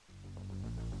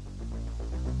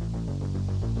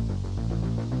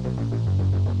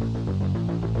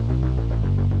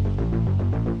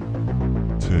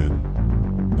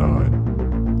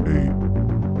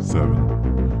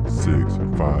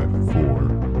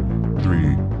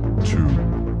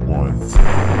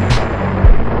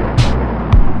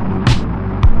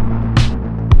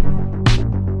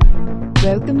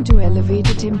Welcome to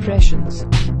Elevated Impressions.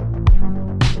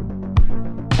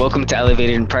 Welcome to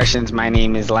Elevated Impressions. My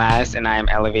name is Laz, and I am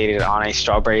elevated on a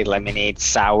strawberry lemonade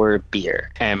sour beer.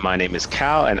 And my name is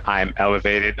Cal, and I'm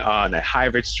elevated on a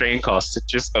hybrid strain called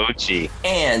Citrus OG.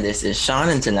 And this is Sean,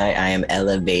 and tonight I am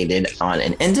elevated on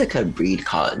an indica breed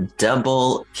called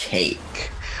Double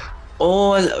Cake.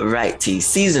 Alrighty,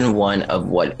 season 1 of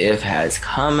What If has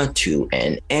come to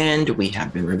an end. We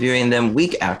have been reviewing them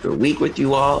week after week with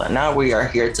you all, and now we are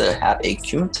here to have a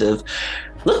cumulative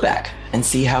look back and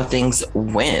see how things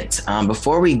went.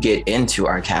 Before we get into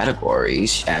our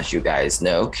categories, as you guys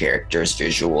know, characters,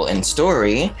 visual, and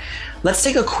story, let's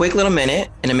take a quick little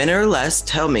minute, in a minute or less,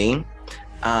 tell me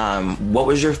what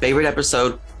was your favorite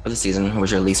episode of the season, what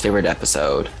was your least favorite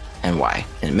episode, and why,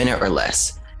 in a minute or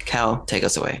less. Cal, take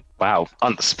us away. Wow,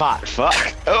 on the spot.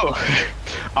 Fuck. Oh,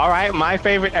 all right. My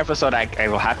favorite episode, I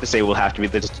will have to say, will have to be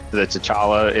the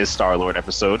T'Challa is Star-Lord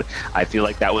episode. I feel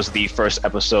like that was the first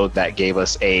episode that gave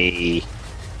us a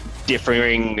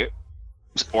differing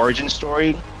origin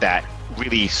story that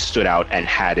really stood out and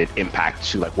had an impact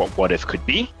to like what if could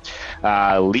be.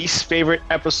 Least favorite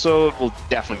episode will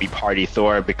definitely be Party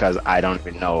Thor, because I don't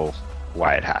even know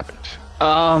why it happened.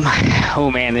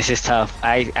 Oh man, this is tough.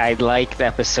 I like the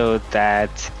episode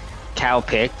that Cal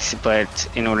picked, but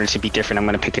in order to be different, I'm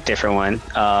going to pick a different one.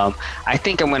 I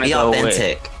think I'm going to go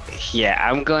authentic.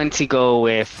 I'm going to go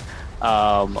with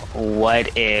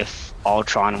What If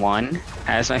Ultron won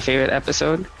as my favorite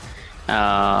episode.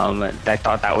 I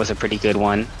thought that was a pretty good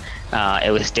one.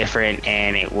 It was different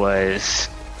and it was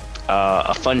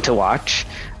fun to watch.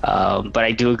 But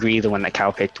I do agree the one that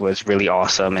Cal picked was really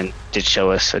awesome and did show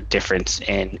us a difference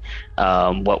in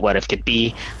what if could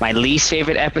be. My least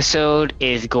favorite episode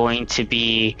is going to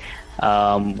be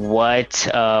what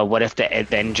if the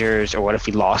Avengers, or what if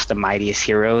we lost the mightiest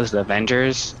heroes, the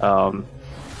Avengers.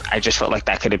 I just felt like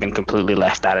that could have been completely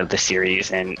left out of the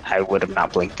series and I would have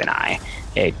not blinked an eye.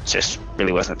 It just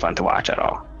really wasn't fun to watch at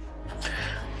all.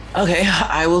 Okay,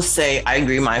 I will say I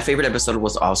agree. My favorite episode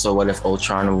was also What If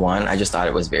Ultron won. I just thought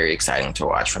it was very exciting to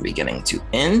watch from beginning to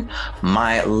end.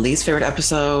 My least favorite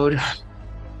episode,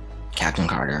 Captain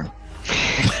Carter.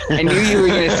 I knew you were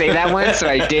going to say that one, so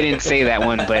I didn't say that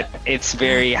one, but it's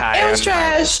very high. It was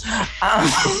trash.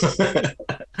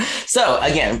 So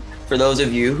again, for those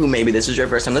of you who maybe this is your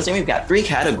first time listening, we've got 3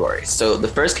 categories. So the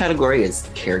first category is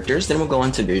characters, then we'll go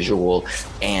into visual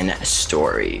and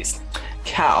stories.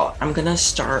 Cal, I'm gonna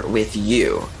start with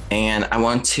you, and I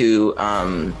want to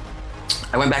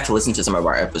I went back to listen to some of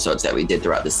our episodes that we did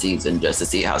throughout the season just to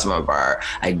see how some of our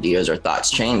ideas or thoughts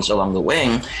changed along the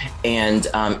way. And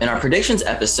in our predictions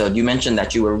episode, you mentioned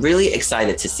that you were really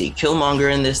excited to see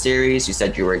Killmonger in this series. You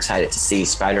said you were excited to see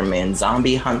Spider-Man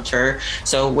Zombie Hunter.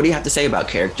 So what do you have to say about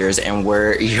characters, and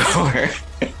were your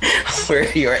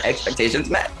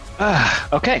expectations met?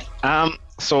 Okay.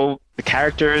 So the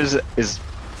characters is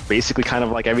basically kind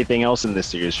of like everything else in this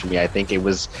series for me. I think it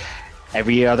was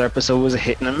every other episode was a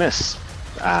hit and a miss.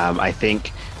 I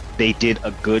think they did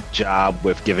a good job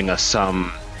with giving us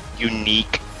some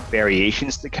unique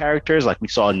variations to characters. Like we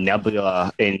saw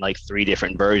Nebula in like 3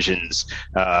 different versions.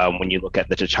 When you look at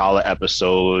the T'Challa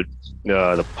episode,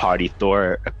 the Party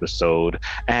Thor episode,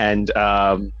 and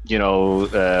other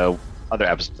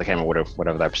episodes, I can't remember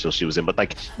whatever the episode she was in, but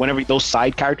like whenever those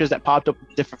side characters that popped up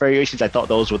with different variations, I thought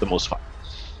those were the most fun.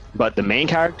 But the main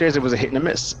characters, it was a hit and a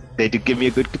miss. They did give me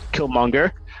a good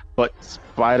Killmonger, but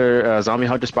Zombie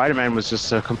Hunter Spider-Man was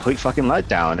just a complete fucking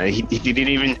letdown. And he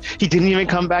didn't even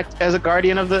come back as a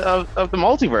guardian of the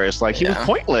multiverse. Like he was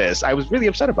pointless. I was really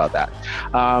upset about that.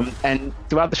 And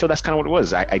throughout the show, that's kind of what it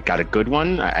was. I got a good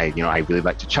one. I really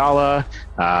liked T'Challa.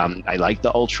 I liked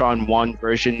the Ultron 1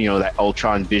 version. That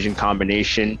Ultron Vision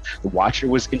combination. The Watcher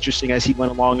was interesting as he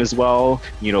went along as well.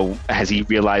 As he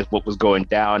realized what was going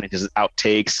down and his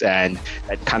outtakes, and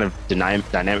that kind of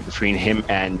dynamic between him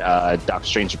and Doctor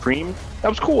Strange Supreme. That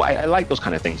was cool. I like those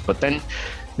kind of things. But then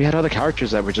we had other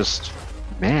characters that were just,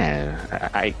 man,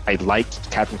 I liked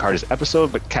Captain Carter's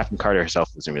episode, but Captain Carter herself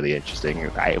wasn't really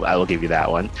interesting. I will give you that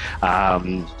one.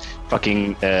 The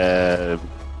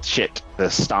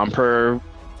Stomper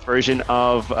version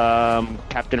of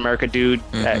Captain America dude.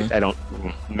 Mm-hmm. I don't,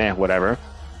 whatever.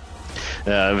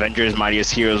 Avengers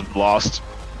Mightiest Heroes lost.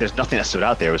 There's nothing that stood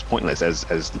out there. It was pointless, as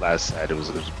Laz said. It was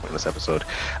a pointless episode.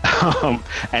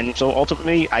 And so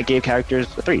ultimately, I gave characters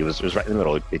a 3. It was right in the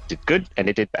middle. It did good and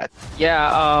it did bad. Yeah,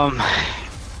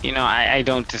 I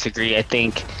don't disagree. I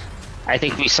think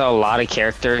we saw a lot of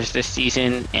characters this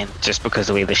season, and just because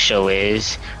of the way the show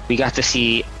is, we got to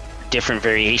see different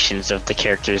variations of the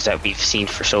characters that we've seen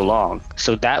for so long.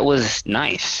 So that was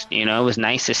nice. You know, it was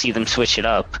nice to see them switch it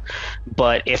up.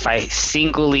 But if I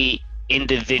singly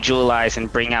individualize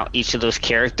and bring out each of those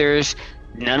characters,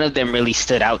 none of them really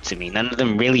stood out to me. None of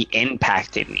them really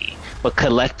impacted me. But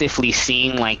collectively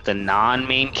seeing like the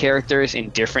non-main characters in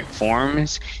different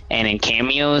forms and in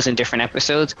cameos in different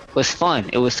episodes was fun.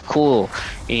 It was cool,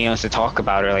 you know, to talk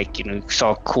about, or like, you know,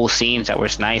 saw cool scenes that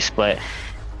was nice, but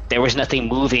there was nothing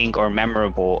moving or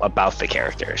memorable about the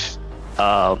characters.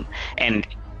 And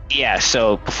yeah,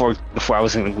 so before I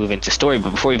was going to move into story,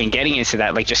 but before even getting into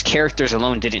that, like just characters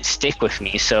alone didn't stick with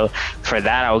me. So for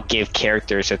that, I'll give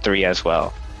characters a 3 as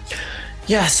well.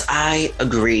 Yes, I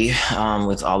agree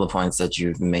with all the points that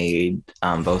you've made,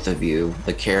 both of you.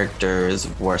 The characters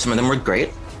some of them were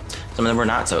great. Some of them were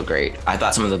not so great. I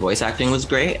thought some of the voice acting was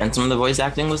great and some of the voice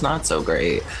acting was not so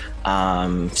great.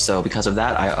 So because of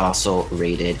that, I also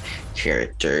rated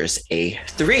characters a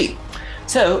 3.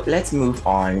 So let's move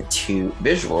on to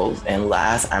visuals. And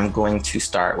last, I'm going to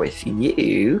start with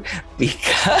you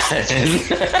because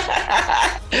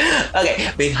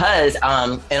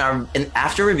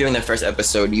after reviewing the first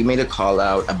episode, you made a call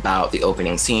out about the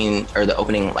opening scene, or the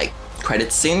opening like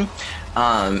credits scene.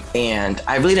 And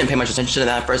I really didn't pay much attention to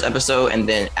that first episode. And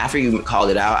then after you called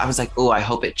it out, I was like, oh, I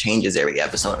hope it changes every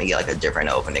episode and we get like a different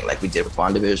opening like we did with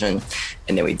WandaVision.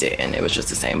 And then we didn't. It was just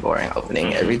the same boring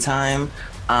opening every time.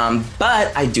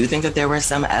 But I do think that there were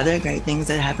some other great things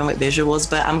that happened with visuals,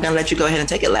 but I'm going to let you go ahead and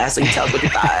take it last so you tell us what you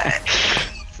thought.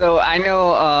 So I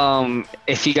know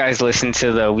if you guys listen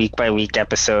to the week by week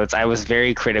episodes, I was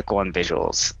very critical on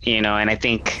visuals, you know, and I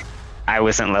think I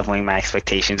wasn't leveling my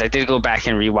expectations. I did go back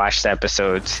and rewatch the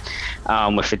episodes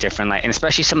with a different light, and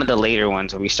especially some of the later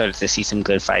ones where we started to see some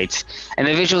good fights. And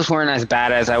the visuals weren't as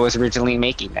bad as I was originally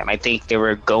making them. I think they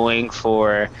were going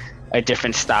for a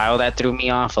different style that threw me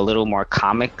off, a little more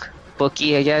comic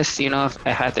booky, I guess, you know, if I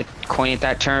had to coin it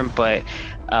that term. But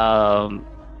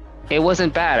it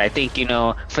wasn't bad. I think, you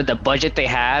know, for the budget they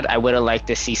had, I would have liked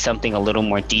to see something a little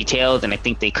more detailed, and I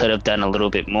think they could have done a little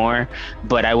bit more.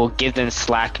 But I will give them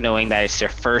slack knowing that it's their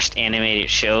first animated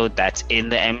show that's in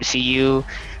the MCU,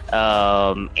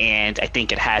 and I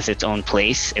think it has its own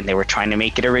place, and they were trying to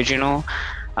make it original.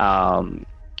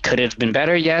 Could have been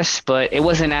better, yes, but it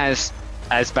wasn't as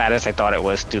bad as I thought it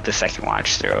was through the second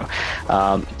watch through.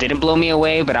 Didn't blow me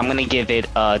away, but I'm going to give it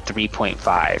a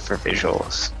 3.5 for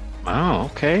visuals. Oh,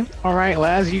 okay. All right,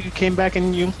 Laz, you came back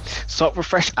and you saw it with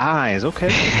fresh eyes. Okay.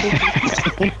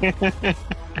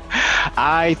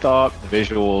 I thought the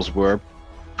visuals were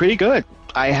pretty good.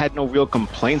 I had no real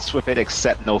complaints with it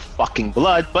except no fucking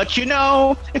blood, but you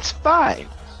know, it's fine.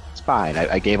 It's fine.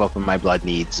 I gave up on my blood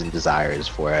needs and desires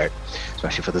for it,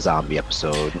 especially for the zombie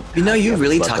episode. You know, you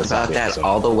really talked about that episode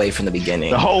all the way from the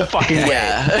beginning. The whole fucking way.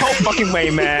 Yeah. The whole fucking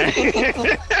way, man.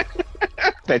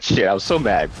 That shit, I was so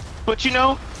mad. But you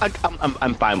know,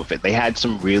 I'm fine with it. They had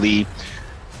some really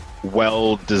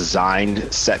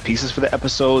well-designed set pieces for the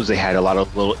episodes. They had a lot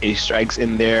of little Easter eggs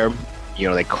in there. You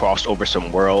know, they crossed over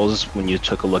some worlds when you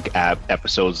took a look at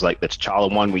episodes like the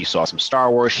T'Challa one, where you saw some Star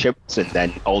Wars ships, and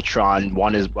then Ultron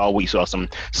one as well, where you saw some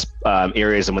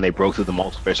areas, and when they broke through the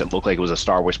multiverse, it looked like it was a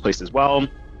Star Wars place as well.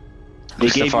 They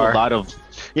gave you a lot of...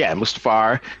 Yeah,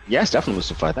 Mustafar. Yes, definitely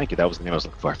Mustafar. Thank you. That was the name I was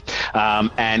looking for.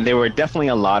 And there were definitely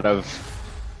a lot of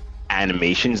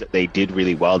animations that they did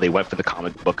really well. They went for the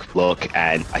comic book look,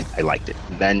 and I liked it.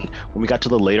 And then when we got to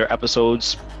the later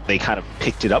episodes, they kind of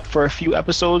picked it up for a few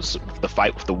episodes. The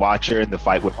fight with the Watcher and the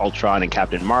fight with Ultron and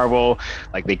Captain Marvel,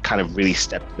 like they kind of really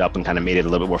stepped it up and kind of made it a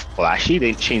little bit more flashy.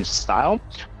 They changed the style,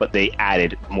 but they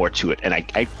added more to it, and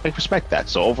I respect that.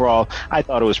 So overall, I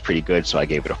thought it was pretty good, so I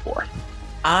gave it a 4.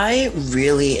 I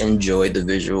really enjoyed the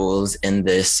visuals in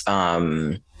this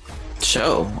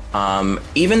show.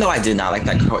 Even though I did not like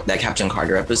that Captain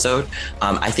Carter episode,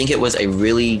 I think it was a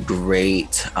really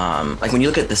great, like when you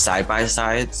look at the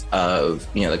side-by-sides of,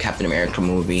 you know, the Captain America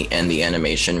movie and the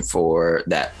animation for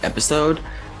that episode,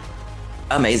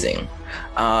 amazing.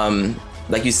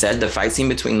 Like you said, the fight scene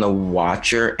between the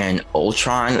Watcher and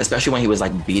Ultron, especially when he was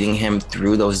like beating him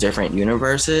through those different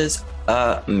universes,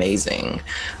 amazing.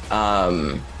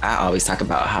 I always talk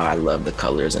about how I love the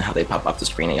colors and how they pop off the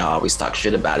screen, and I always talk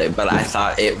shit about it, but I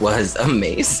thought it was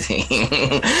amazing.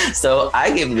 So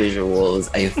I give visuals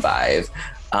a 5.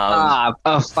 A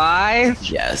 5?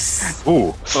 Yes.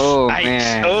 Ooh. Oh,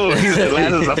 man. Oh, he's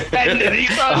offended. He's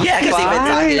yeah, because he been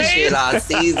talking shit all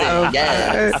season.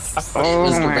 Yes. It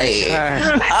was great.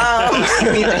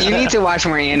 You need to watch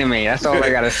more anime. That's all I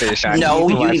gotta say, Sean. No,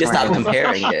 you need to stop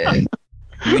comparing it.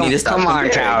 You need to stop Come on,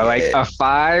 comparing Cal. Like it. a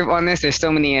 5 on this. There's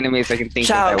so many animes I can think of.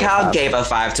 that were Cal five. gave a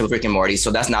 5 to Rick and Morty,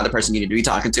 so that's not the person you need to be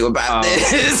talking to about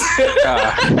this.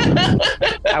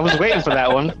 I was waiting for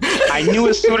that one. I knew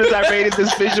as soon as I rated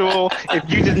this visual, if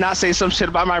you did not say some shit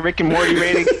about my Rick and Morty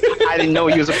rating, I didn't know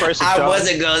he was a person. I Sean.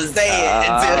 wasn't gonna say it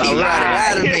until he brought it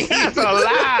out of me. That's a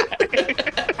lie.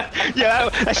 Yeah,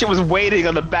 that shit was waiting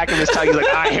on the back of his tongue. He's like,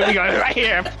 all right, here we go, right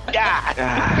here.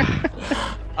 Yeah.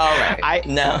 All right.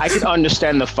 I can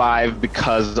understand the 5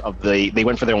 because of they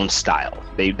went for their own style.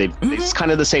 It's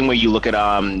kind of the same way you look at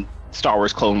Star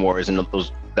Wars Clone Wars and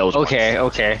those Okay,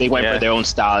 ones. okay. They went yeah. for their own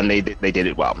style and they did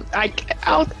it well. I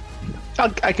can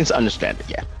understand it.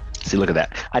 Yeah. See, look at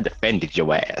that. I defended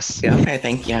your ass. Okay,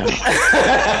 thank you.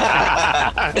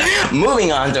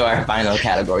 Moving on to our final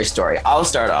category, story. I'll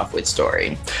start off with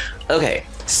story. Okay,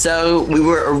 so we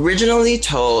were originally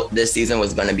told this season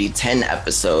was going to be 10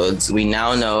 episodes. We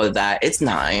now know that it's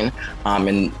 9.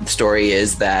 And the story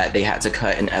is that they had to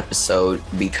cut an episode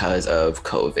because of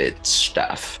COVID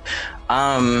stuff.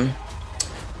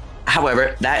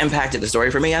 However, that impacted the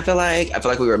story for me. I feel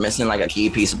like we were missing like a key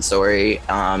piece of the story.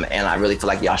 And I really feel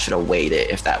like y'all should have waited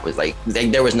if that was like,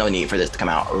 there was no need for this to come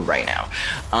out right now.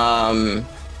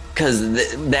 Because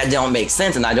that don't make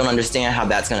sense. And I don't understand how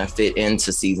that's going to fit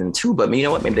into season 2. But you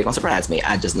know what? Maybe they're going to surprise me.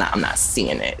 I'm not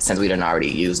seeing it since we didn't already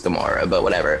use Gamora, but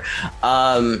whatever.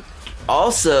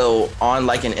 Also, on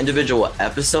like an individual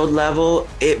episode level,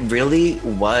 it really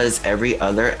was every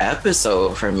other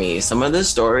episode for me. Some of the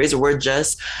stories were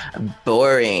just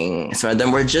boring. Some of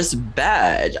them were just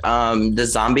bad. The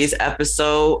zombies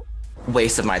episode,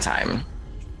 waste of my time.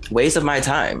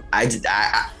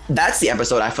 That's the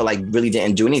episode I feel like really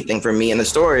didn't do anything for me in the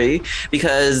story,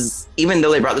 because even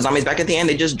though they brought the zombies back at the end,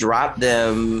 they just dropped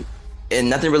them and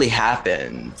nothing really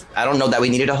happened. I don't know that we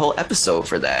needed a whole episode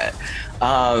for that.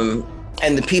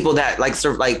 And the people that like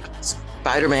sort of like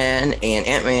Spider-Man and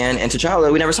Ant-Man and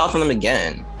T'Challa, we never saw from them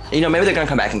again. You know, maybe they're gonna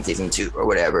come back in season 2 or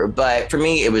whatever. But for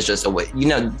me, it was just a way. You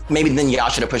know, maybe then y'all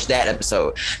should have pushed that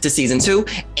episode to season 2,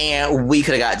 and we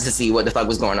could have got to see what the fuck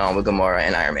was going on with Gamora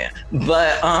and Iron Man.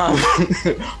 But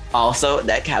also,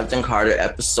 that Captain Carter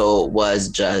episode was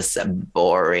just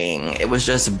boring. It was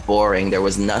just boring. There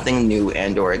was nothing new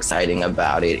and or exciting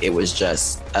about it. It was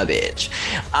just a bitch.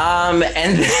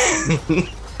 And then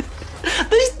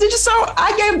they just so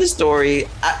I gave the story.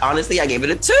 Honestly, I gave it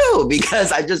a 2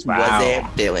 because I just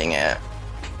wasn't feeling it.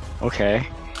 Okay.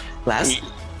 Last.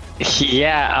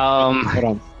 Yeah. Hold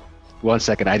on 1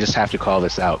 second. I just have to call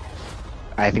this out.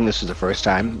 I think this is the first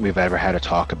time we've ever had a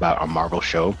talk about a Marvel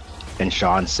show and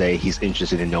Sean say he's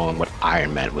interested in knowing what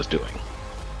Iron Man was doing.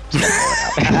 I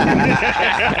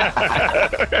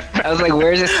was like,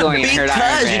 where's this going?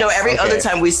 Because, you know, every other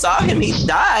time we saw him, he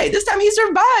died. This time he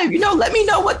survived. You know, let me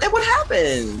know what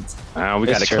happened. We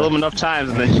got to kill him enough times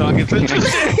and then Sean gets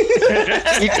interested.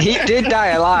 he did die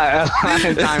a lot of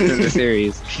times in the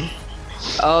series.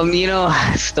 You know,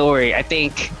 story. I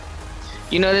think,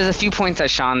 you know, there's a few points that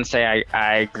Sean say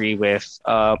I agree with.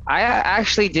 I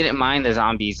actually didn't mind the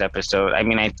zombies episode. I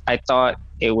mean, I thought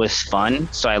it was fun,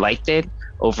 so I liked it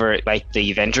over like the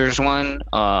Avengers one.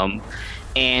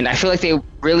 And I feel like they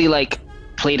really like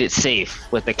played it safe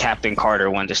with the Captain Carter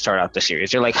one to start out the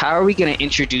series. They're like, how are we going to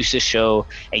introduce the show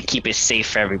and keep it safe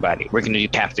for everybody? We're going to do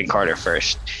Captain Carter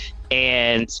first.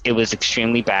 And it was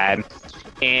extremely bad.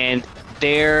 And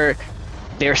their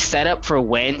setup for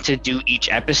when to do each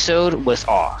episode was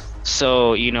off.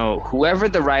 So, you know, whoever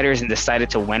the writers and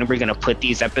decided to when we're going to put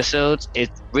these episodes,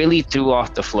 it really threw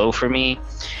off the flow for me.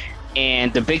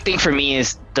 And the big thing for me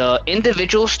is the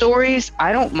individual stories,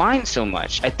 I don't mind so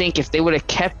much. I think if they would have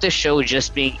kept the show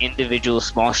just being individual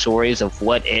small stories of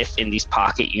what if in these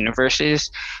pocket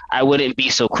universes, I wouldn't be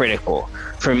so critical.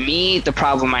 For me, the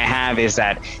problem I have is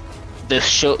that the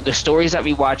stories that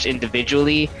we watch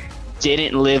individually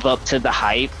didn't live up to the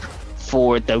hype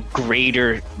for the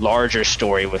greater, larger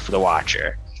story with the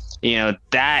watcher. You know,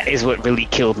 that is what really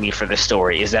killed me for the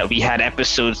story, is that we had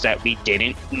episodes that we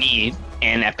didn't need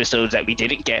and episodes that we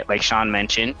didn't get, like Sean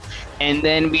mentioned. And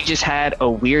then we just had a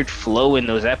weird flow in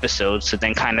those episodes. So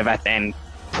then kind of at the end,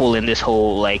 pull in this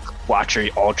whole like Watcher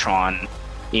Ultron,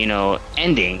 you know,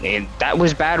 ending. And that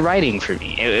was bad writing for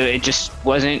me. It just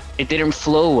wasn't, it didn't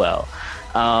flow well.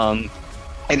 And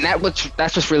that's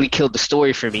what really killed the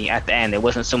story for me at the end. It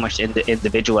wasn't so much in the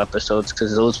individual episodes,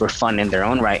 because those were fun in their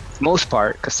own right, for the most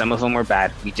part, because some of them were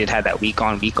bad. We did have that week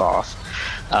on, week off.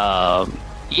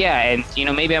 Yeah, and you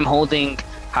know, maybe I'm holding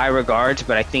high regards,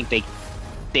 but I think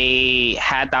they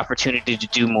had the opportunity to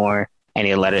do more, and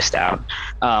they let us down.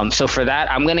 So for that,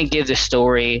 I'm gonna give the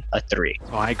story a 3.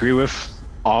 Well, I agree with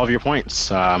all of your points.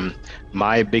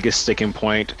 My biggest sticking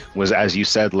point was, as you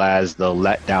said, Laz, the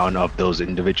letdown of those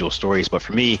individual stories. But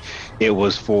for me, it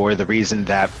was for the reason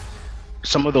that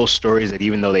some of those stories that,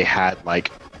 even though they had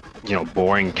like,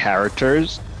 boring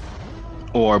characters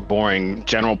or boring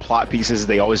general plot pieces,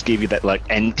 they always gave you that like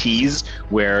end tease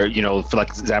where, for like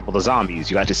example, the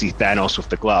zombies, you got to see Thanos with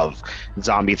the glove,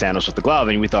 zombie Thanos with the glove,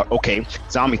 and we thought, okay,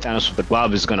 zombie Thanos with the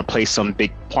glove is going to play some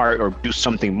big part or do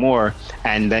something more,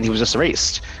 and then he was just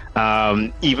erased.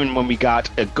 Even when we got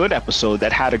a good episode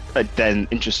that had a then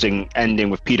interesting ending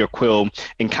with Peter Quill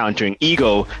encountering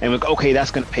Ego, and we're like, okay,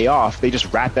 that's going to pay off, they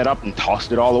just wrapped that up and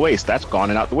tossed it all away, so that's gone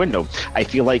and out the window. I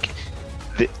feel like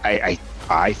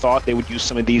I thought they would use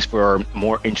some of these for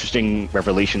more interesting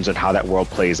revelations on how that world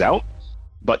plays out,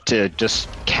 but to just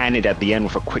can it at the end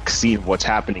with a quick scene of what's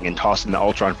happening and toss in the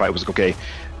Ultron fight was like, okay,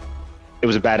 it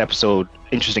was a bad episode,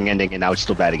 interesting ending, and now it's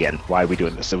still bad again. Why are we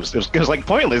doing this? It was like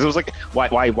pointless. It was like,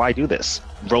 why do this?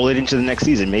 Roll it into the next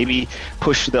season. Maybe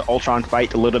push the Ultron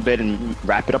fight a little bit and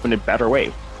wrap it up in a better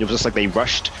way. It was just like they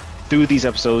rushed through these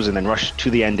episodes and then rushed to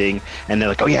the ending, and they're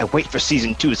like, oh yeah, wait for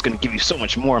season 2. It's going to give you so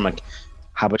much more. I'm like,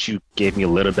 how about you gave me a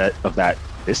little bit of that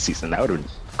this season? That would have been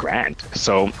grand.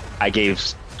 So I gave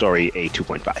story a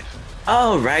 2.5.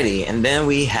 Alrighty, and then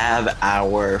we have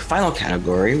our final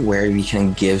category where we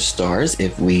can give stars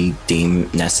if we deem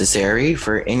necessary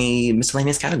for any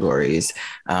miscellaneous categories.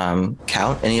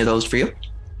 Cal, any of those for you?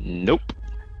 Nope.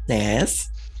 Yes.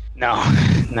 No,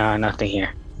 nothing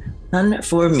here. None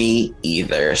for me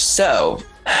either. So,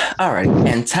 all right,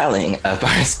 and telling of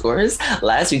our scores,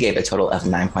 Laz, you gave a total of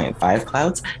 9.5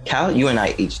 clouds. Cal, you and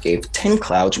I each gave 10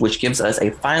 clouds, which gives us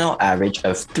a final average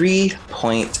of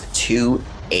 3.28.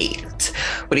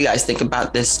 What do you guys think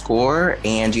about this score?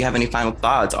 And do you have any final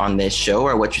thoughts on this show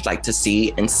or what you'd like to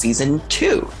see in season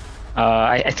 2?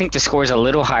 I think the score is a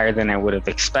little higher than I would have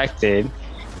expected,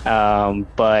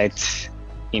 but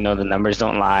the numbers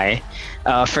don't lie.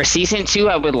 For season 2,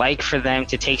 I would like for them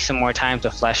to take some more time to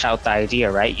flesh out the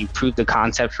idea, right? You proved the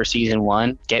concept for season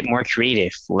 1, get more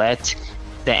creative. Let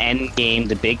the end game,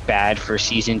 the big bad for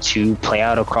season 2, play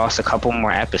out across a couple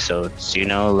more episodes,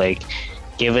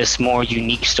 give us more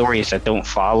unique stories that don't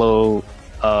follow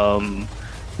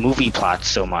movie plots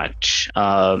so much.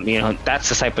 That's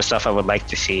the type of stuff I would like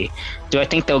to see. Do I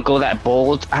think they'll go that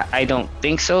bold? I don't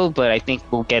think so, but I think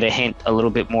we'll get a hint a little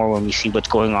bit more when we see what's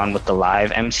going on with the live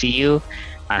MCU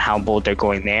on how bold they're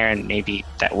going there, and maybe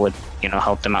that would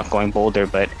help them out going bolder.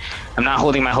 But I'm not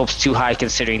holding my hopes too high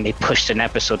considering they pushed an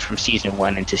episode from season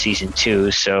 1 into season 2,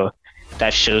 so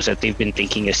that shows that they've been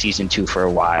thinking of season 2 for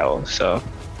a while. So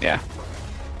Yeah,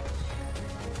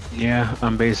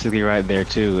 I'm basically right there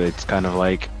too. It's kind of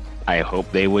like, I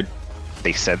hope they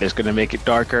said they're going to make it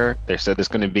darker. They said there's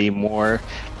going to be more,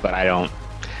 but I don't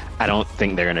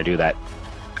think they're going to do that.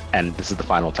 And this is the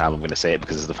final time I'm going to say it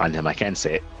because it's the final time I can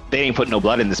say it. They ain't put no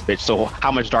blood in this bitch. So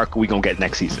how much darker we going to get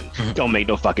next season? Don't make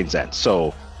no fucking sense.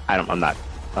 So I'm not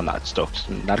stoked.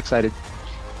 I'm not excited.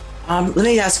 Let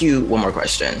me ask you one more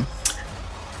question.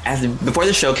 Before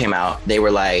the show came out, they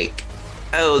were like,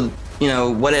 oh,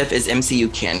 what if it's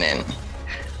MCU canon?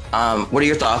 What are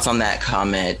your thoughts on that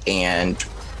comment, and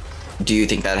do you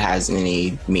think that has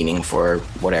any meaning for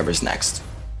whatever's next?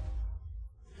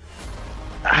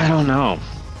 I don't know.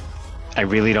 I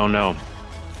really don't know.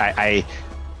 I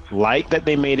like that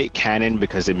they made it canon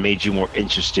because it made you more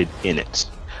interested in it.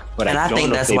 But I don't think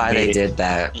know that's if why they did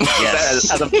that. Yes,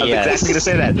 I was exactly going to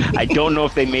say that. I don't know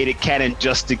if they made it canon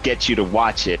just to get you to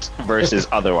watch it versus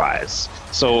otherwise.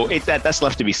 So that's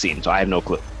left to be seen. So I have no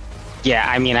clue. Yeah,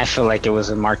 I feel like it was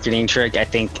a marketing trick. I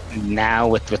think now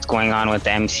with what's going on with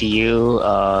the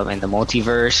MCU and the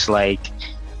multiverse, like,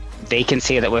 they can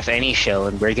say that with any show,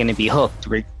 and we're going to be hooked.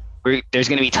 There's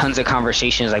going to be tons of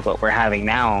conversations like what we're having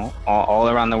now all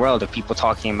around the world of people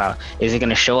talking about, is it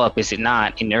going to show up, is it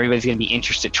not? And everybody's going to be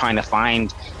interested trying to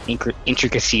find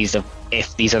intricacies of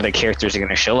if these other characters are going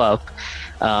to show up.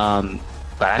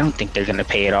 But I don't think they're going to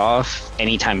pay it off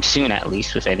anytime soon, at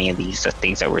least with any of these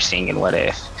things that we're seeing in What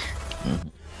If. Mm-hmm.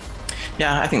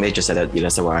 Yeah, I think they just said that you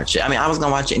to watch it. I was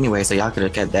gonna watch it anyway, so y'all could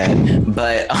have kept that.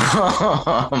 But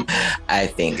I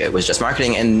think it was just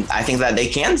marketing, and I think that they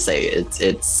can say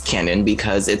it's canon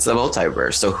because it's a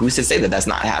multiverse. So who's to say that that's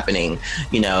not happening?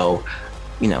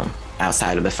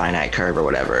 Outside of the finite curve or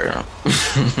whatever.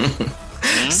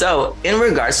 So in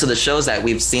regards to the shows that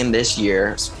we've seen this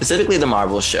year, specifically the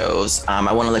Marvel shows,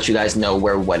 I want to let you guys know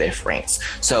where What If ranks.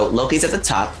 So Loki's at the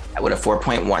top with a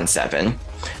 4.17.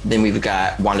 Then we've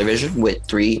got WandaVision with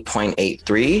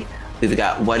 3.83. We've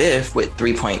got What If with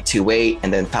 3.28,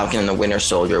 and then Falcon and the Winter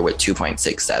Soldier with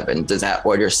 2.67. Does that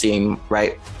order seem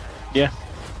right? Yeah,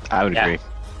 I would agree.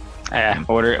 Yeah,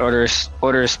 order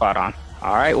is spot on.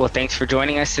 All right. Well, thanks for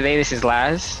joining us today. This is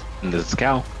Laz. And this is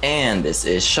Cal. And this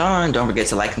is Sean. Don't forget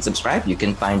to like and subscribe. You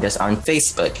can find us on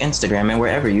Facebook, Instagram, and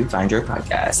wherever you find your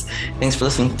podcast. Thanks for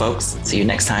listening, folks. See you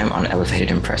next time on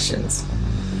Elevated Impressions.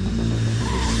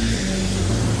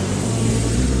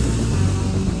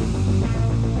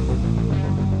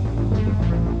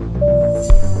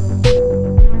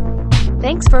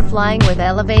 Thanks for flying with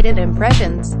Elevated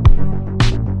Impressions.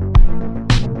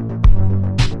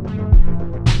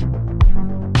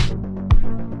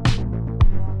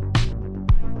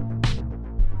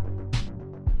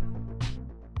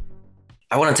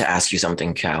 I wanted to ask you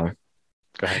something, Cal.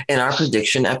 Go ahead. In our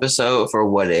prediction episode for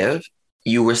What If,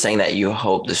 you were saying that you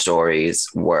hope the stories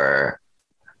were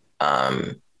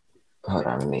hold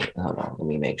on, let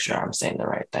me make sure I'm saying the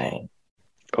right thing.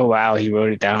 Oh wow, he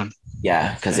wrote it down.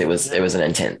 Yeah, because it was an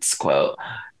intense quote.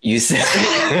 You said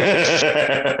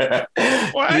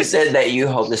you said that you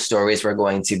hope the stories were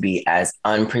going to be as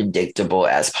unpredictable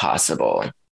as possible.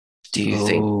 Do you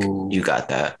think you got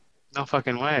that? No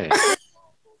fucking way.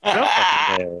 No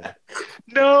fucking way.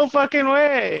 No fucking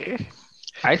way.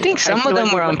 I think some of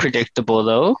them were unpredictable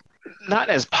though. Not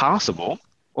as possible.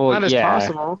 Well, Not as yeah.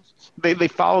 possible. They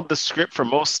followed the script for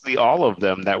mostly all of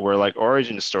them that were like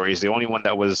origin stories. The only one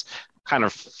that was kind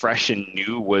of fresh and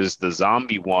new was the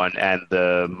zombie one and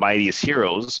the Mightiest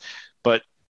Heroes. But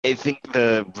I think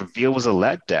the reveal was a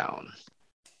letdown.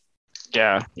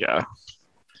 Yeah.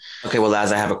 Okay, well,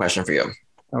 Laz, I have a question for you.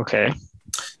 Okay.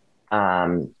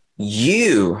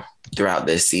 You, throughout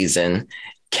this season,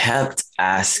 kept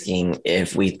asking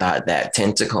if we thought that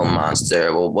tentacle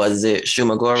monster, well, was it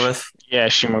Shumagorath? Yeah,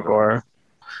 Shumagora.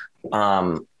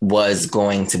 Was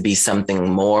going to be something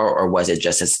more, or was it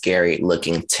just a scary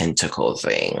looking tentacle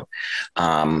thing?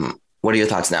 What are your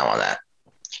thoughts now on that?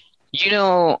 You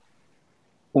know,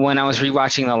 when I was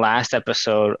rewatching the last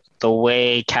episode, the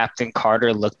way Captain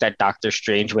Carter looked at Doctor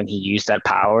Strange when he used that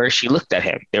power, she looked at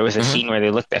him. There was a scene where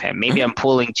they looked at him. Maybe I'm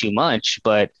pulling too much,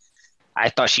 but I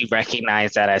thought she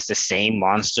recognized that as the same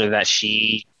monster that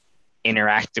she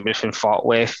interacted with and fought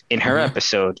with in her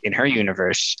episode, in her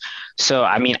universe. So,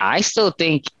 I mean, I still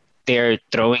think they're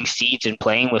throwing seeds and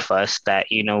playing with us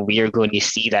that, you know, we are going to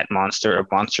see that monster or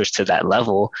monsters to that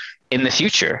level in the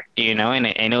future, you know, and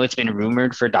I know it's been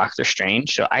rumored for Doctor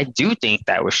Strange. So I do think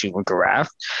that was Shumagorath,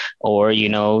 or, you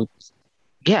know,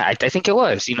 yeah, I think it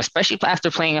was, you know, especially after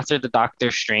the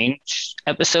Doctor Strange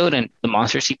episode and the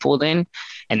monsters he pulled in,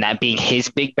 and that being his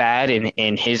big bad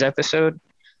in his episode.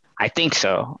 I think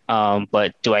so.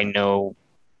 But do I know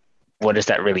what does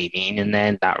that really mean? And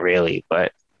then not really,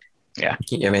 but yeah.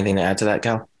 You have anything to add to that,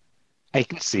 Cal? I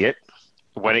can see it.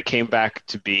 When it came back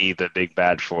to be the big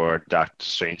bad for Doctor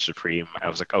Strange Supreme, I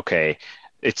was like, okay,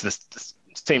 it's the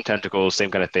same tentacles,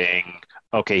 same kind of thing.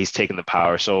 Okay, he's taking the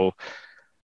power. So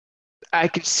I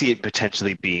could see it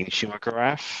potentially being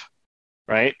Shumagorath,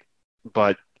 right?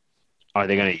 But are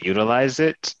they going to utilize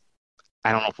it?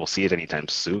 I don't know if we'll see it anytime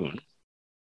soon.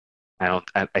 I don't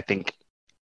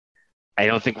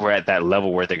think we're at that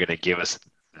level where they're going to give us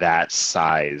that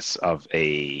size of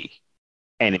a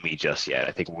enemy just yet.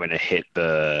 I think we're going to hit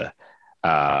the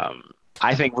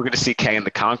I think we're going to see Kang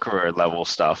the Conqueror level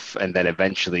stuff, and then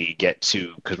eventually get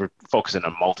to, because we're focusing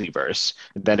on multiverse,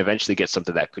 and then eventually get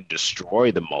something that could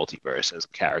destroy the multiverse as a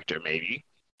character maybe,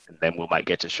 and then we might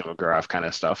get to Shumagorath kind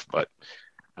of stuff, but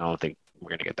I don't think we're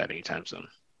going to get that anytime soon.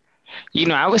 You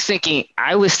know, I was thinking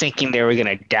they were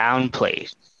going to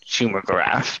downplay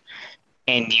Shumagorath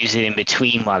and use it in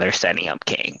between while they're setting up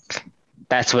King.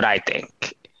 That's what I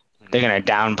think. They're going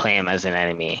to downplay him as an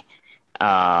enemy,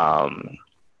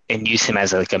 and use him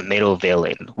as like a middle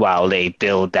villain while they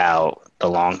build out the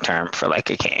long term for like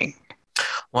a King.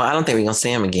 Well, I don't think we're going to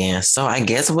see him again, so I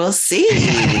guess we'll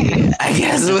see.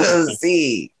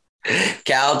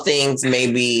 Cal thinks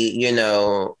maybe, you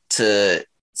know, to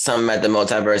some at the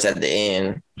multiverse at the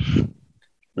end.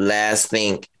 Last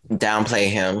think downplay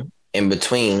him in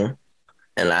between,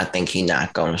 and I think he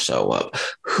not gonna show up.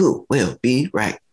 Who will be right?